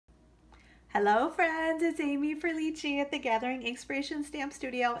Hello friends, it's Amy Ferlici at the Gathering Inspiration Stamp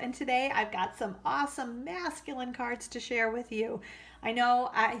Studio, and today I've got some awesome masculine cards to share with you. I know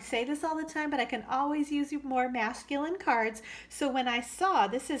I say this all the time, but I can always use more masculine cards. So when I saw,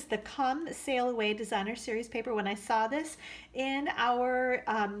 this is the Come Sail Away Designer Series paper, when I saw this in our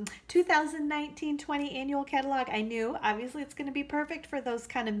 2019-20 annual catalog, I knew obviously it's going to be perfect for those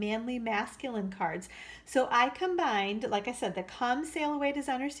kind of manly masculine cards. So I combined, like I said, the Come Sail Away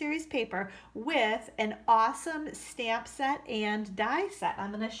Designer Series paper with an awesome stamp set and die set.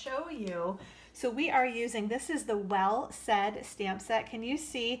 I'm going to show you. So we are using, this is the Well Said stamp set. Can you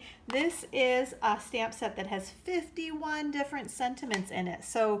see? This is a stamp set that has 51 different sentiments in it.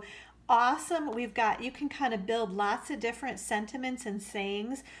 So awesome. We've got, you can kind of build lots of different sentiments and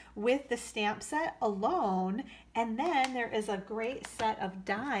sayings with the stamp set alone. And then there is a great set of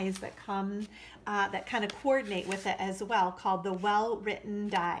dies that come, that kind of coordinate with it as well, called the Well Written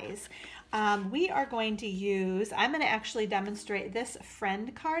Dies. We are going to use, I'm going to actually demonstrate this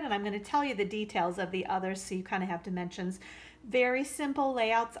friend card, and I'm going to tell you the details of the others so you kind of have dimensions. Very simple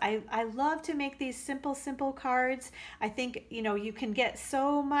layouts. I love to make these simple cards. I think, you know, you can get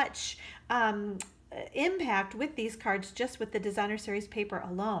so much impact with these cards just with the designer series paper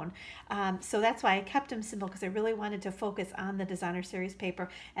alone. So that's why I kept them simple, because I really wanted to focus on the designer series paper,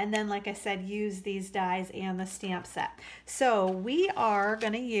 and then, like I said, use these dies and the stamp set. So we are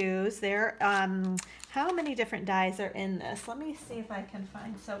going to use their how many different dies are in this? Let me see if I can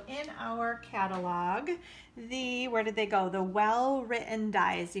find. So in our catalog, where did they go? The Well Written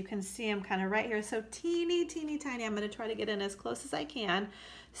Dies. You can see them kind of right here. So teeny tiny. I'm going to try to get in as close as I can.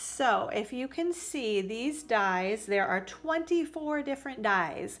 So if you can see these dies, there are 24 different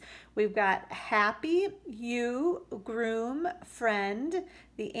dies. We've got happy, you, groom, friend,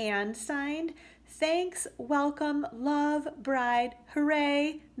 the and sign, thanks, welcome, love, bride,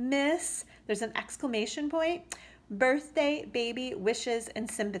 hooray, miss, there's an exclamation point, birthday, baby, wishes, and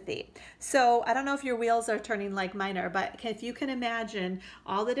sympathy. So I don't know if your wheels are turning like mine are, but if you can imagine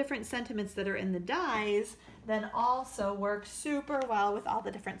all the different sentiments that are in the dies, then also work super well with all the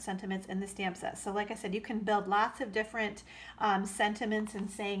different sentiments in the stamp set. So like I said, you can build lots of different sentiments and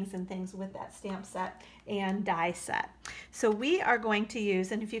sayings and things with that stamp set and die set. So we are going to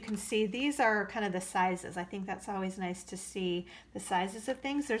use, and if you can see, these are kind of the sizes. I think that's always nice to see the sizes of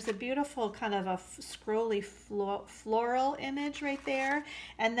things. There's a beautiful kind of a scrolly floral image right there,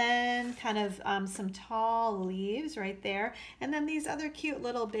 and then kind of some tall leaves right there, and then these other cute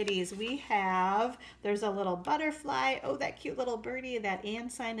little bitties. We have, there's a little butterfly, oh, that cute little birdie, that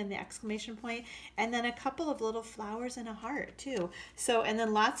and sign and the exclamation point, and then a couple of little flowers and a heart too. So, and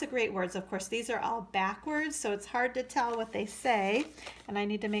then lots of great words. Of course, these are all backwards, so it's hard to tell what they say, and I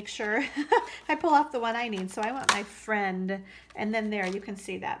need to make sure I pull off the one I need. So I want my friend, and then there, you can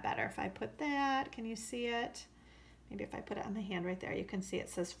see that better. If I put that, can you see it? Maybe if I put it on my hand right there, you can see it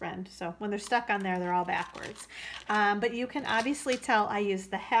says friend. So when they're stuck on there, they're all backwards. But you can obviously tell I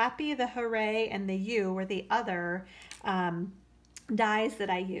used the happy, the hooray, and the you were the other dies that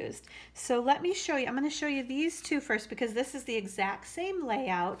I used. So let me show you. I'm going to show you these two first, because this is the exact same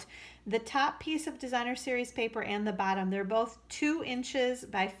layout. The top piece of designer series paper and the bottom, they're both 2 inches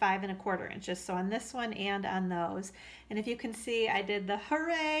by 5¼ inches. So on this one and on those. And if you can see, I did the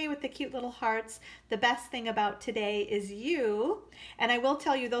hooray with the cute little hearts. The best thing about today is you. And I will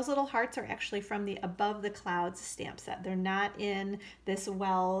tell you, those little hearts are actually from the Above the Clouds stamp set. They're not in this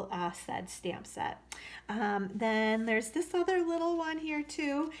Well Said stamp set. Then there's this other little one here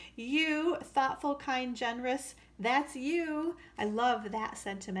too. You, thoughtful, kind, generous. That's you. I love that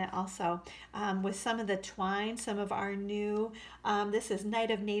sentiment also. With some of the twine, some of our new, this is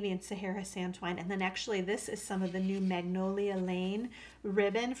Night of Navy and Sahara sand twine. And then actually this is some of the new Magnolia Lane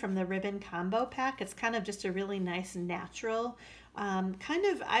ribbon from the ribbon combo pack. It's kind of just a really nice natural, kind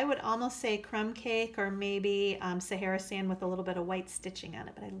of, I would almost say crumb cake, or maybe Sahara sand with a little bit of white stitching on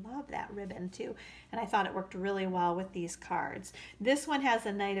it. But I love that ribbon too. And I thought it worked really well with these cards. This one has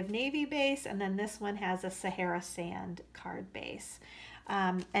a Night of Navy base, and then this one has a Sahara sand card base.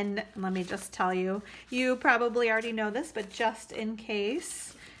 And let me just tell you, you probably already know this, but just in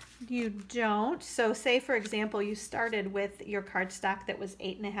case you don't. So say, for example, you started with your cardstock that was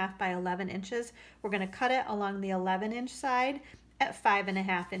 8½ by 11 inches. We're going to cut it along the 11-inch side at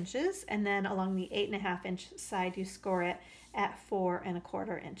 5½ inches, and then along the 8½ inch side, you score it at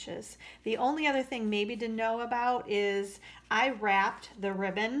 4¼ inches. The only other thing maybe to know about is I wrapped the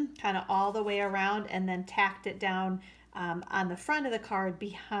ribbon kind of all the way around and then tacked it down on the front of the card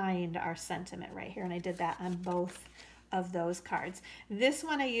behind our sentiment right here, and I did that on both of those cards. This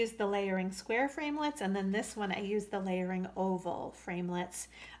one I used the layering square framelits, and then this one I used the layering oval framelits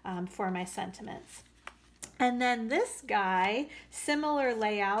for my sentiments. And then this guy, similar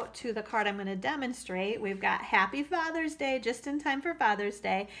layout to the card I'm going to demonstrate. We've got Happy Father's Day, just in time for Father's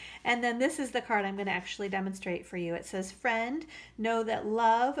Day. And then this is the card I'm going to actually demonstrate for you. It says, "Friend, know that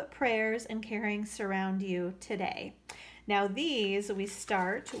love, prayers, and caring surround you today." Now these, we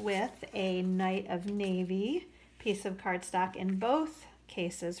start with a Knight of Navy piece of cardstock in both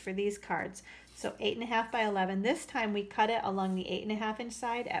cases for these cards. So 8.5 by 11. This time we cut it along the 8.5 inch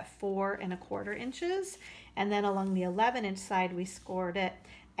side at 4.25 inches. And then along the 11-inch side, we scored it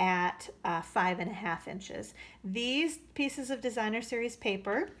at 5.5 inches. These pieces of Designer Series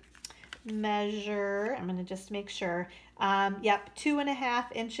paper measure, I'm going to just make sure, yep, 2.5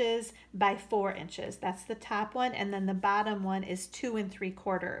 inches by 4 inches. That's the top one. And then the bottom one is 2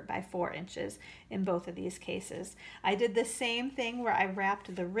 3/4 by 4 inches in both of these cases. I did the same thing where I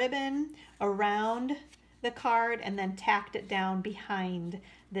wrapped the ribbon around the card and then tacked it down behind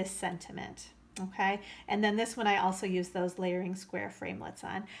this sentiment. Okay, and then this one I also use those layering square framelits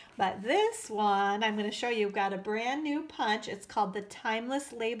on. But this one I'm going to show you, got a brand new punch. It's called the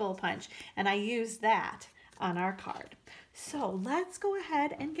Timeless Label Punch, and I used that on our card. So let's go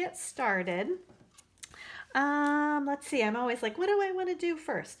ahead and get started. Let's see, I'm always like, what do I want to do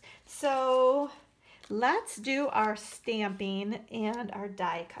first? So let's do our stamping and our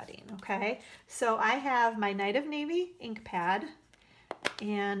die cutting, okay? So I have my Knight of Navy ink pad,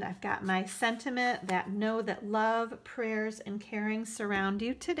 and I've got my sentiment that know that love, prayers, and caring surround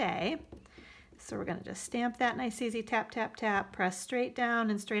you today. So we're going to just stamp that nice, easy, tap, tap, tap, press straight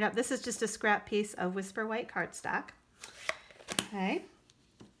down and straight up. This is just a scrap piece of Whisper White cardstock. Okay.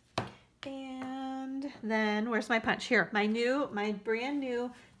 And then where's my punch? Here, my brand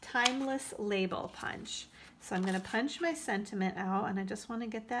new Timeless Label Punch. So I'm going to punch my sentiment out, and I just want to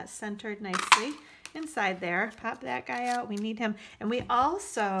get that centered nicely inside there. Pop that guy out. We need him. And we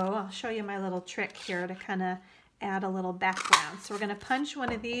also, I'll show you my little trick here to kind of add a little background. So we're going to punch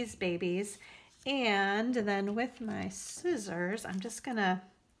one of these babies, and then with my scissors, I'm just going to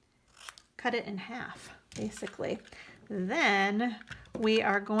cut it in half, basically. Then we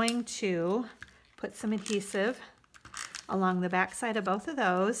are going to put some adhesive along the back side of both of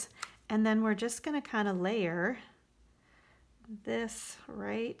those, and then we're just going to kind of layer this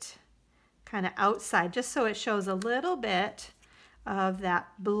right kind of outside, just so it shows a little bit of that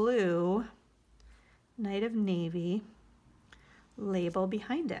blue Knight of Navy label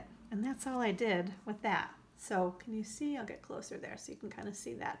behind it. And that's all I did with that. So can you see? I'll get closer there so you can kind of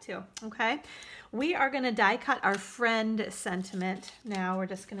see that too. Okay, we are going to die cut our friend sentiment. Now we're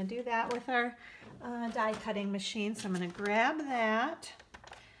just going to do that with our die cutting machine. So I'm going to grab that,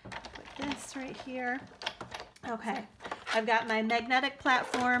 put this right here. Okay, I've got my magnetic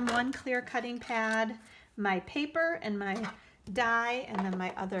platform, one clear cutting pad, my paper and my die, and then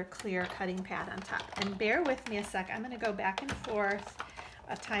my other clear cutting pad on top. And bear with me a sec. I'm going to go back and forth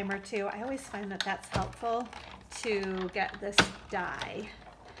a time or two. I always find that that's helpful to get this die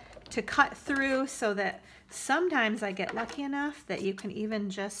to cut through, so that sometimes I get lucky enough that you can even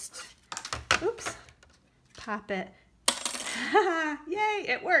just, oops, pop it. Yay,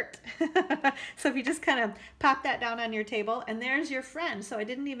 it worked. So if you just kind of pop that down on your table, and there's your friend. So I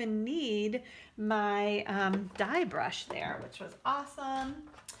didn't even need my die brush there, which was awesome.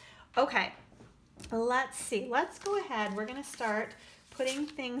 Okay, let's see. Let's go ahead. We're going to start putting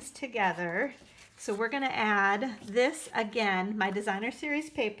things together. So we're going to add this again, my Designer Series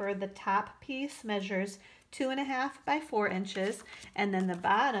paper. The top piece measures 2.5 by 4 inches, and then the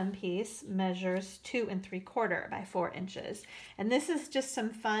bottom piece measures 2 3/4 by 4 inches. And this is just some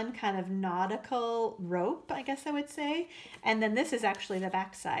fun kind of nautical rope, I guess I would say. And then this is actually the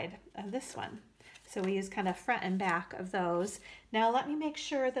back side of this one. So we use kind of front and back of those. Now let me make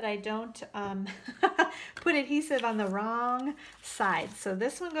sure that I don't put adhesive on the wrong side. So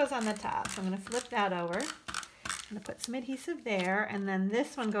this one goes on the top. So I'm going to flip that over. I'm going to put some adhesive there, and then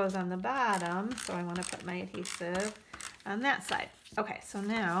this one goes on the bottom, so I want to put my adhesive on that side. Okay, so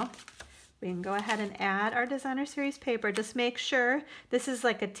now we can go ahead and add our Designer Series paper. Just make sure this is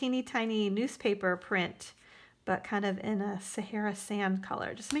like a teeny tiny newspaper print, but kind of in a Sahara sand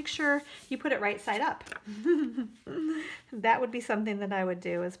color. Just make sure you put it right side up. That would be something that I would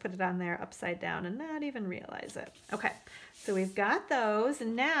do, is put it on there upside down and not even realize it. Okay, so we've got those.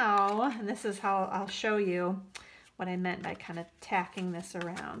 Now, and this is how I'll show you what I meant by kind of tacking this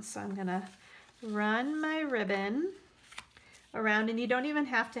around. So I'm gonna run my ribbon around, and you don't even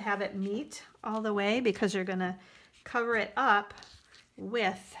have to have it meet all the way, because you're gonna cover it up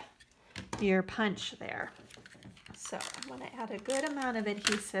with your punch there. So I want to add a good amount of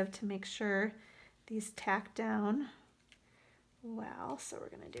adhesive to make sure these tack down well. So we're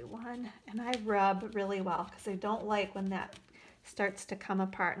going to do one, and I rub really well because I don't like when that starts to come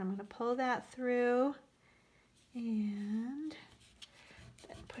apart. And I'm going to pull that through and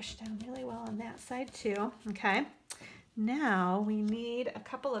then push down really well on that side too. Okay, now we need a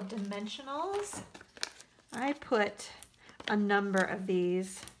couple of dimensionals. I put a number of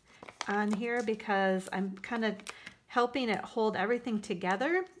these on here because I'm kind of helping it hold everything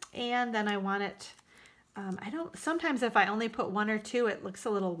together, and then I want it, sometimes if I only put one or two, it looks a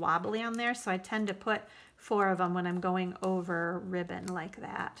little wobbly on there, so I tend to put 4 of them when I'm going over ribbon like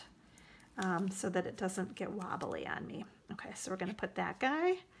that, so that it doesn't get wobbly on me. Okay, so we're going to put that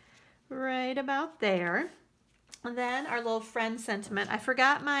guy right about there. And then our little friend sentiment. I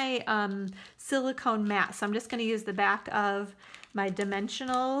forgot my silicone mat, so I'm just going to use the back of my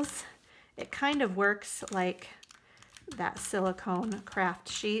dimensionals. It kind of works like that silicone craft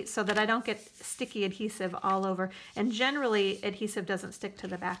sheet so that I don't get sticky adhesive all over. And generally, adhesive doesn't stick to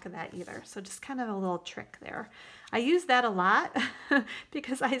the back of that either. So just kind of a little trick there. I use that a lot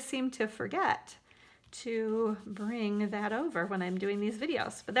because I seem to forget to bring that over when I'm doing these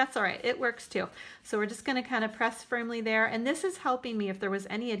videos, but that's all right, it works too. So we're just going to kind of press firmly there, and this is helping me if there was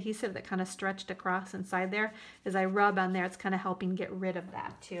any adhesive that kind of stretched across inside there. As I rub on there, it's kind of helping get rid of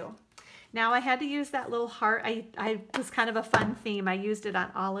that too. Now I had to use that little heart. I was kind of a fun theme. I used it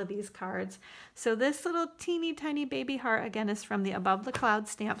on all of these cards. So this little teeny tiny baby heart again is from the Above the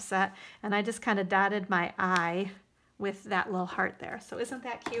Clouds stamp set, and I just kind of dotted my eye with that little heart there. So isn't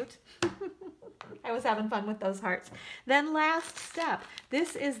that cute? I was having fun with those hearts. Then last step,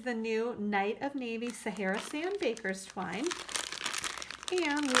 this is the new Night of Navy Sahara Sandbaker's twine.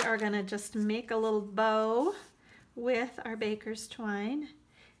 And we are gonna just make a little bow with our baker's twine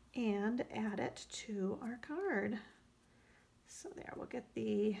and add it to our card. So there, we'll get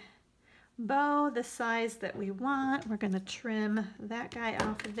the bow the size that we want. We're gonna trim that guy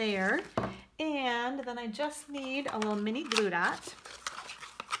off there. And then I just need a little mini glue dot.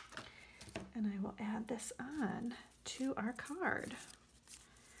 And I will add this on to our card.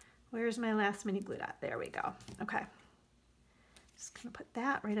 Where's my last mini glue dot? There we go. Okay. Just gonna put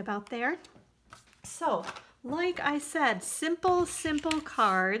that right about there. So, like I said, simple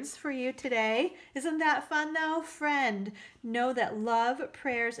cards for you today. Isn't that fun though? Friend, know that love,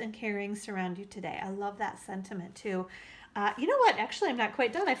 prayers, and caring surround you today. I love that sentiment too. You know what? Actually, I'm not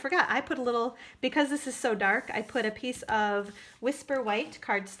quite done. I forgot. I put a little, because this is so dark, I put a piece of Whisper White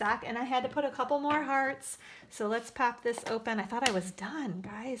cardstock, and I had to put a couple more hearts. So let's pop this open. I thought I was done,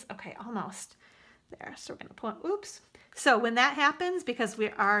 guys. Okay, almost. There. So we're going to put, oops. So when that happens, because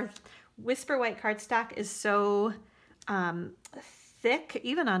our Whisper White cardstock is so thick,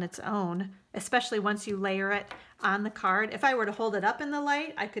 even on its own, especially once you layer it on the card. If I were to hold it up in the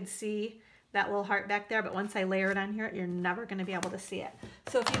light, I could see that little heart back there, but once I layer it on here, you're never going to be able to see it.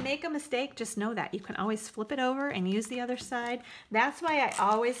 So if you make a mistake, just know that. You can always flip it over and use the other side. That's why I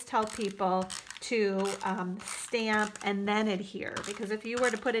always tell people to stamp and then adhere, because if you were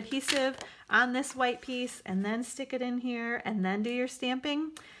to put adhesive on this white piece and then stick it in here and then do your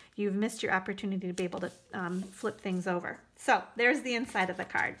stamping, you've missed your opportunity to be able to flip things over. So there's the inside of the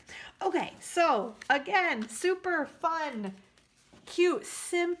card. Okay, so again, super fun, cute,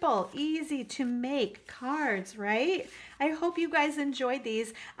 simple, easy to make cards, right? I hope you guys enjoyed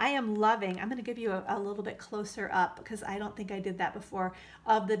these. I am loving, I'm gonna give you a little bit closer up because I don't think I did that before,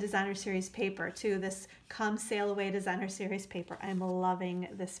 of the Designer Series paper too, this Come Sail Away Designer Series paper. I'm loving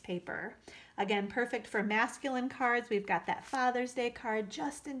this paper. Again, perfect for masculine cards. We've got that Father's Day card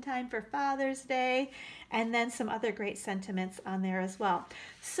just in time for Father's Day, and then some other great sentiments on there as well.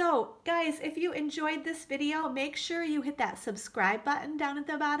 So guys, if you enjoyed this video, make sure you hit that subscribe button down at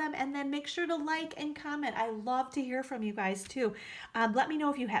the bottom, and then make sure to like and comment. I love to hear from you guys too. Let me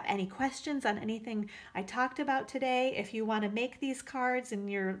know if you have any questions on anything I talked about today. If you want to make these cards and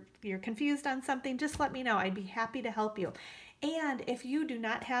you're confused on something, just let me know. I'd be happy to help you. And if you do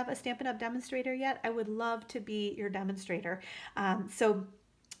not have a Stampin' Up! Demonstrator yet, I would love to be your demonstrator. So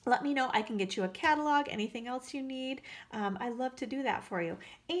let me know. I can get you a catalog, anything else you need. I'd love to do that for you.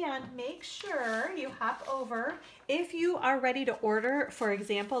 And make sure you hop over, if you are ready to order, for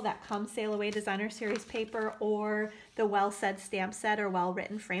example, that Come Sail Away Designer Series paper or the Well Said stamp set or Well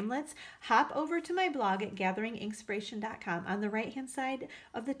Written Framelits, hop over to my blog at gatheringinkspiration.com. On the right-hand side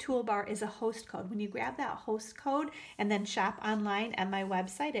of the toolbar is a host code. When you grab that host code and then shop online at my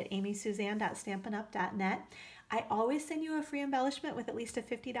website at amysuzanne.stampinup.net, I always send you a free embellishment with at least a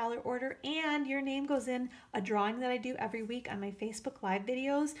 $50 order, and your name goes in a drawing that I do every week on my Facebook Live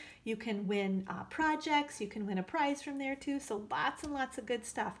videos. You can win projects, you can win a prize from there too, so lots and lots of good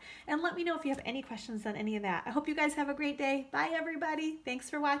stuff. And let me know if you have any questions on any of that. I hope you guys have a great day. Bye everybody. Thanks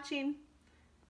for watching.